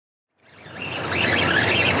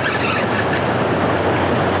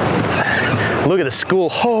Look at the school.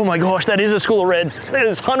 Oh my gosh, that is a school of reds.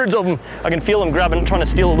 There's hundreds of them. I can feel them grabbing, trying to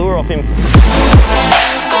steal a lure off him.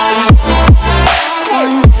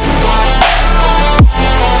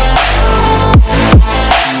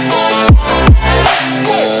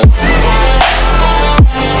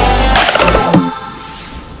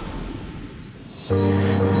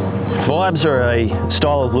 Vibes are a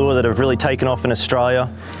style of lure that have really taken off in Australia,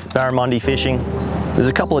 barramundi fishing. There's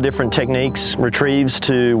a couple of different techniques, retrieves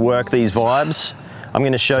to work these vibes. I'm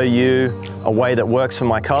going to show you a way that works for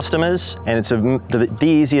my customers, and it's the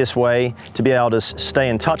easiest way to be able to stay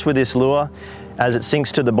in touch with this lure as it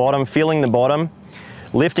sinks to the bottom, feeling the bottom,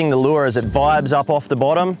 lifting the lure as it vibes up off the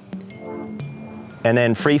bottom, and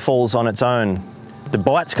then free falls on its own. The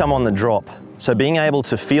bites come on the drop. So being able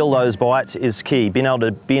to feel those bites is key. Being able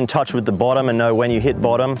to be in touch with the bottom and know when you hit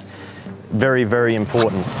bottom, very, very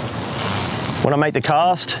important. When I make the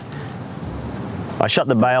cast, I shut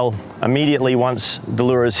the bail immediately once the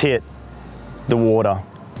lure has hit the water,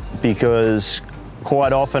 because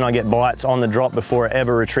quite often I get bites on the drop before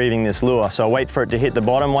ever retrieving this lure. So I wait for it to hit the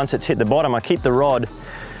bottom. Once it's hit the bottom, I keep the rod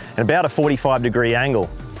at about a 45-degree angle.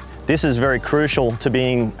 This is very crucial to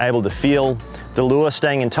being able to feel the lure,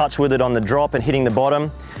 staying in touch with it on the drop and hitting the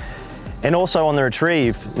bottom. And also on the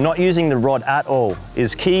retrieve, not using the rod at all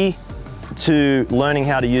is key to learning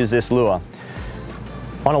how to use this lure.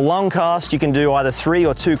 On a long cast, you can do either 3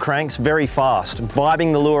 or 2 cranks very fast,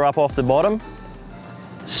 vibing the lure up off the bottom,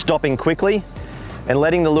 stopping quickly, and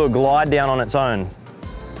letting the lure glide down on its own,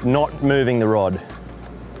 not moving the rod.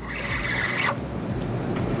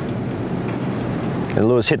 The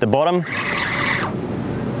lure's hit the bottom.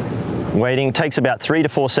 Waiting, it takes about 3 to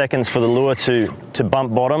 4 seconds for the lure to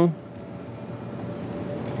bump bottom.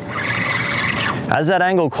 As that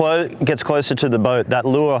angle gets closer to the boat, that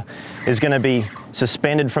lure is going to be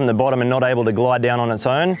suspended from the bottom and not able to glide down on its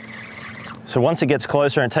own. So once it gets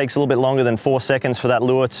closer, and it takes a little bit longer than 4 seconds for that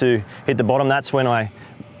lure to hit the bottom, that's when I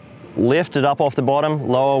lift it up off the bottom,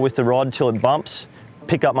 lower with the rod till it bumps,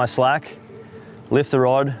 pick up my slack, lift the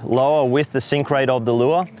rod, lower with the sink rate of the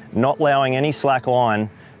lure, not allowing any slack line,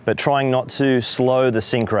 but trying not to slow the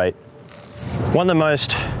sink rate. One of the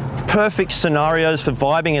most perfect scenarios for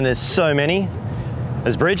vibing, and there's so many,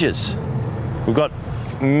 is bridges. We've got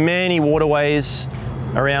many waterways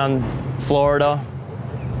around Florida,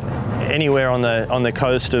 anywhere on the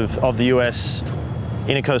coast of the US,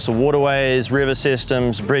 intercoastal waterways, river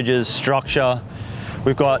systems, bridges, structure.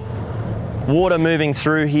 We've got water moving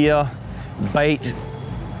through here, bait,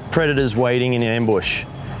 predators waiting in ambush.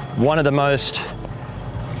 One of the most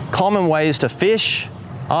common ways to fish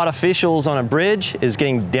artificials on a bridge is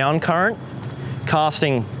getting down current,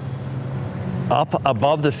 casting up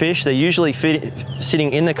above the fish. They're usually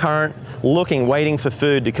sitting in the current, looking, waiting for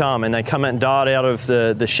food to come, and they come and dart out of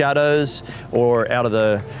the shadows or out of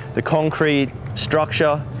the concrete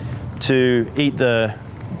structure to eat the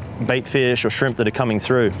bait fish or shrimp that are coming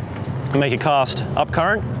through. I make a cast up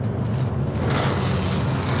current,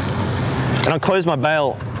 and I close my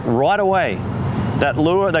bail right away. That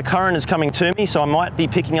lure, the current is coming to me, so I might be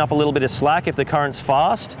picking up a little bit of slack if the current's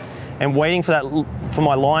fast, and waiting for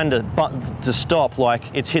my line to stop, like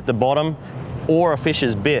it's hit the bottom or a fish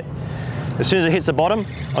is bit. As soon as it hits the bottom,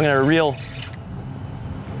 I'm going to reel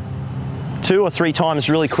 2 or 3 times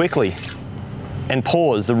really quickly and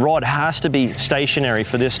pause. The rod has to be stationary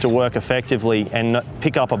for this to work effectively and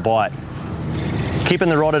pick up a bite. Keeping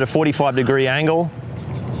the rod at a 45-degree angle,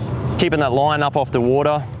 keeping that line up off the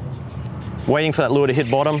water, waiting for that lure to hit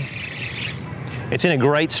bottom. It's in a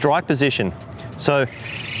great strike position. So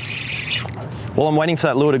while I'm waiting for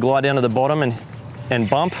that lure to glide down to the bottom and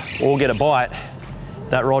bump or get a bite,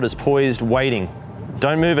 that rod is poised, waiting.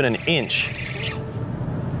 Don't move it an inch.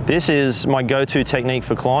 This is my go-to technique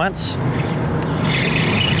for clients.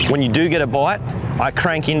 When you do get a bite, I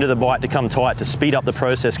crank into the bite to come tight to speed up the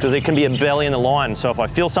process, because there can be a belly in the line. So if I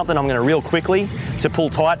feel something, I'm going to reel quickly to pull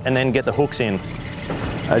tight and then get the hooks in.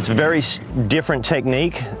 It's a very different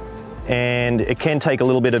technique, and it can take a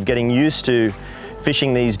little bit of getting used to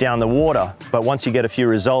fishing these down the water. But once you get a few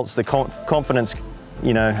results, the confidence,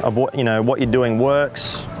 of what you're doing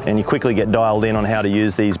works, and you quickly get dialed in on how to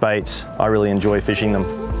use these baits. I really enjoy fishing them.